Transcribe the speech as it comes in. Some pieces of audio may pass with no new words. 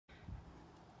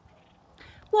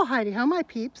Well, Heidi ho, my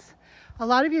peeps. A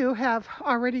lot of you have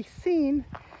already seen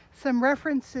some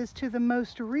references to the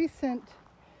most recent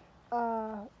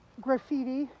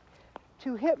graffiti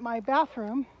to hit my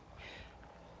bathroom.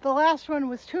 The last one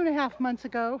was 2.5 months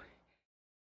ago.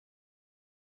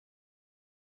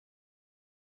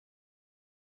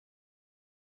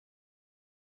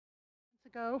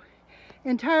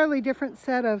 Entirely different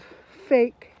set of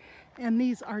fake, and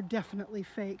these are definitely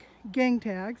fake, gang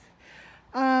tags.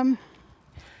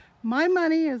 My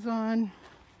money is on,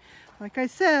 like I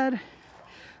said,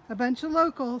 a bunch of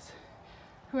locals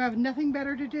who have nothing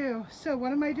better to do. So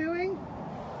what am I doing?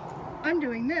 I'm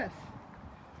doing this.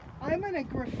 I'm gonna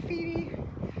graffiti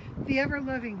the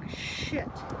ever-living shit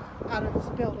out of this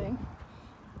building.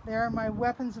 There are my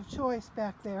weapons of choice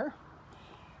back there.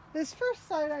 This first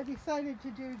side I decided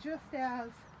to do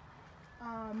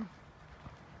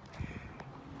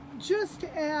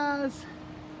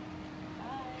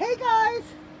hey guys,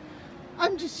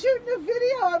 I'm just shooting a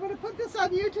video. I'm gonna put this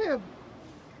on YouTube.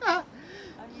 I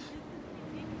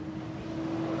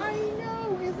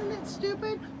know, isn't it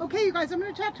stupid? Okay, you guys, I'm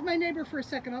gonna talk to my neighbor for a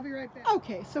second. I'll be right back.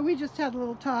 Okay, so we just had a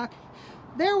little talk.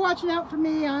 They're watching out for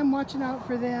me, I'm watching out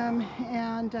for them,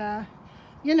 and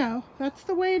you know, that's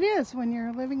the way it is when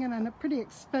you're living in a pretty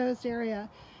exposed area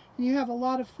and you have a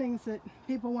lot of things that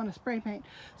people want to spray paint.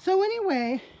 So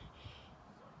anyway,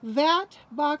 that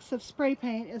box of spray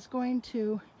paint is going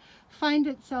to find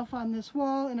itself on this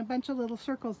wall in a bunch of little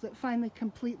circles that finally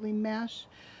completely mesh.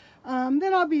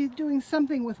 Then I'll be doing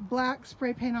something with black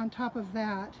spray paint on top of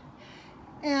that.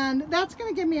 And that's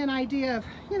going to give me an idea of,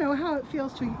 you know, how it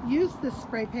feels to use this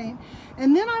spray paint.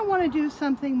 And then I want to do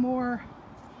something more,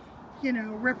 you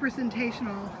know,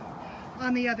 representational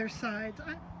on the other sides.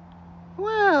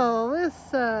 Well, this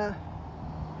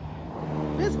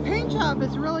paint job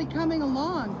is really coming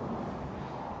along.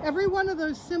 Every one of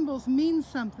those symbols means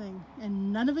something,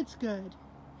 and none of it's good.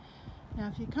 Now,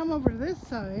 if you come over to this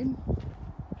side,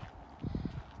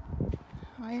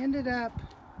 I ended up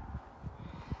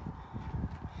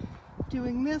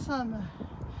doing this on the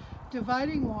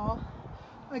dividing wall.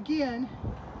 Again,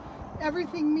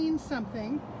 everything means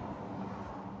something.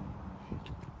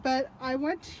 But I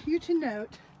want you to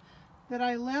note that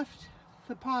I left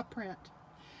the paw print.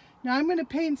 Now I'm going to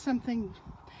paint something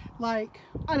like,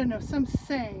 I don't know, some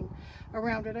saying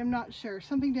around it. I'm not sure.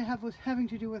 Something to have with having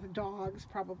to do with dogs,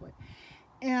 probably.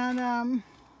 And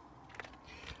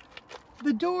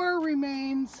the door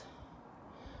remains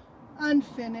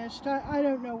unfinished. I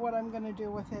don't know what I'm going to do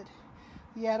with it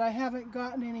yet. I haven't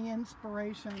gotten any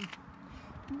inspiration.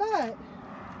 But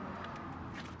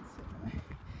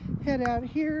head out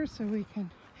here so we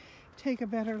can take a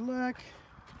better look.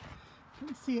 You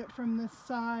can see it from this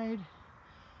side.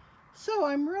 So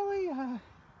I'm really,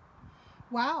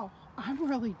 wow, I'm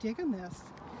really digging this.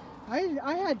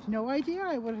 I had no idea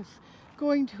I was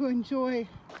going to enjoy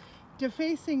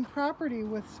defacing property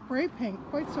with spray paint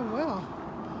quite so well.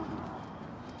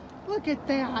 Look at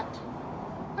that.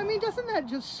 I mean, doesn't that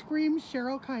just scream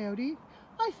Cheryl Coyote?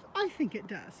 I think it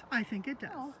does. I think it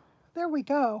does. Well, there we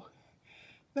go.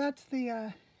 That's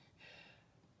the,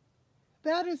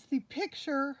 that is the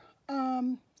picture,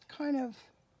 kind of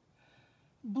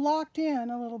blocked in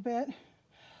a little bit.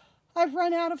 I've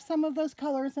run out of some of those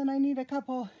colors and I need a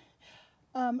couple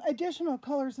additional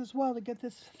colors as well to get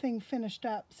this thing finished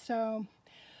up. So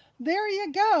there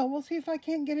you go. We'll see if I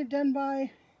can't get it done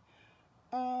by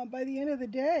the end of the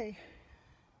day.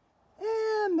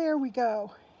 And there we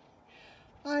go.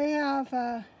 I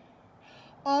have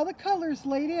all the colors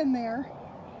laid in there.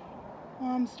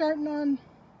 Starting on,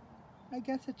 I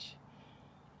guess it's,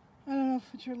 I don't know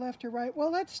if it's your left or right.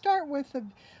 Well, let's start with the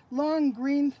long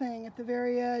green thing at the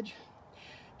very edge.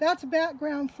 That's a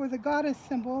background for the goddess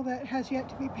symbol that has yet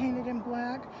to be painted in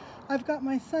black. I've got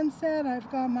my sunset, I've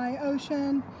got my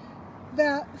ocean.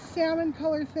 That salmon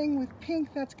color thing with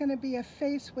pink, that's going to be a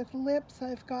face with lips.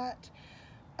 I've got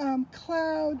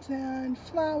clouds and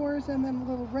flowers and then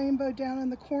a little rainbow down in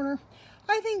the corner.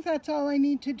 I think that's all I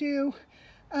need to do.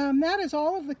 That is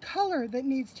all of the color that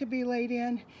needs to be laid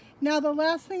in. Now the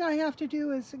last thing I have to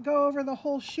do is go over the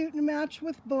whole shoot and match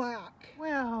with black.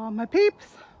 Well, my peeps,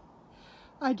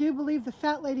 I do believe the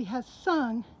fat lady has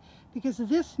sung because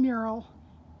this mural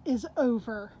is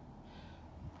over.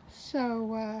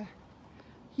 So,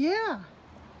 yeah,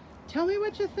 tell me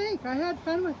what you think. I had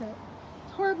fun with it.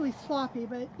 It's horribly sloppy,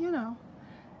 but you know,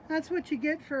 that's what you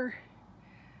get for,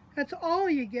 that's all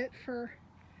you get for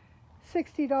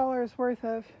 $60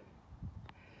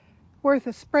 worth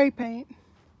of spray paint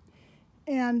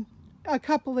and a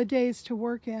couple of days to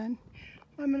work in.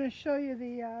 I'm going to show you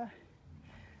the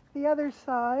other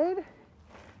side.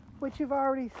 which you've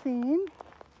already seen,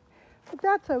 but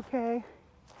that's okay.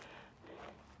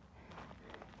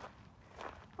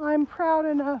 I'm proud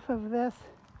enough of this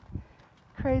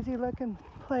crazy looking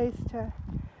place to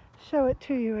show it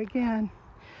to you again.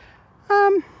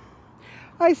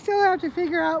 I still have to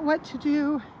figure out what to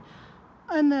do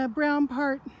on the brown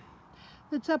part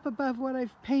that's up above what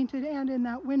I've painted and in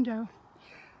that window.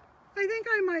 I think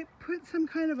I might put some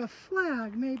kind of a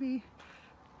flag, maybe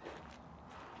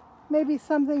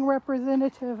something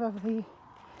representative of the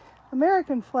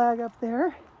American flag up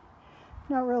there.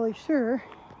 Not really sure.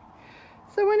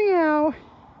 So anyhow,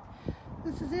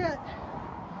 this is it.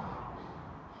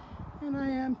 And I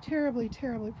am terribly,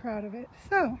 terribly proud of it.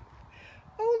 So,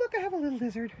 oh look, I have a little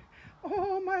lizard.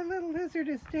 Oh, my little lizard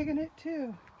is digging it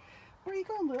too. Where are you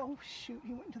going, little? Oh shoot,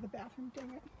 he went into the bathroom,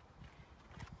 dang it.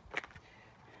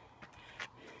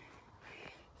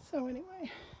 So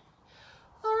anyway,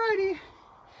 alrighty.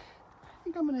 I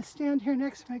think I'm gonna stand here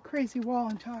next to my crazy wall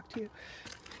and talk to you.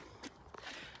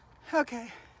 Okay,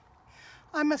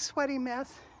 I'm a sweaty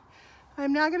mess.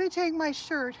 I'm now gonna take my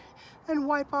shirt and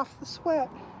wipe off the sweat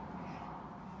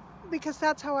because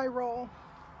that's how I roll.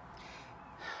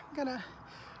 I'm gonna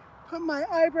put my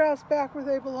eyebrows back where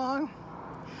they belong.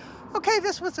 Okay,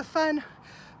 this was a fun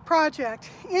project.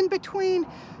 In between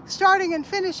starting and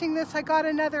finishing this, I got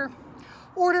another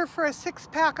order for a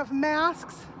 6-pack of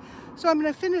masks. So I'm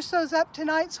gonna finish those up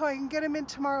tonight so I can get them in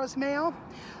tomorrow's mail.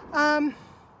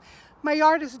 My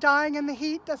yard is dying in the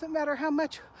heat. Doesn't matter how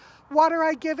much water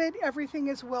I give it, everything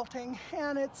is wilting.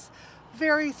 And it's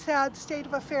very sad state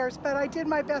of affairs, but I did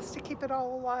my best to keep it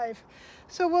all alive.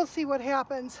 So we'll see what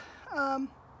happens.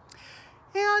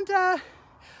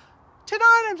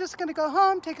 Tonight I'm just gonna go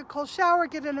home, take a cold shower,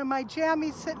 get into my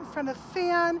jammies, sit in front of the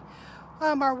fan.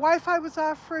 Our Wi-Fi was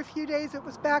off for a few days. It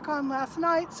was back on last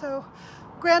night, so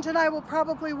Grant and I will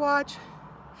probably watch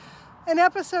an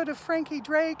episode of Frankie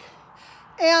Drake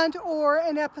and or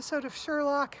an episode of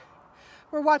Sherlock.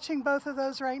 We're watching both of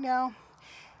those right now.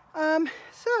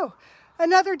 So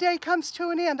another day comes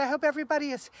to an end. I hope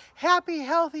everybody is happy,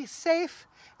 healthy, safe,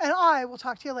 and I will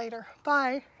talk to you later.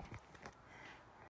 Bye.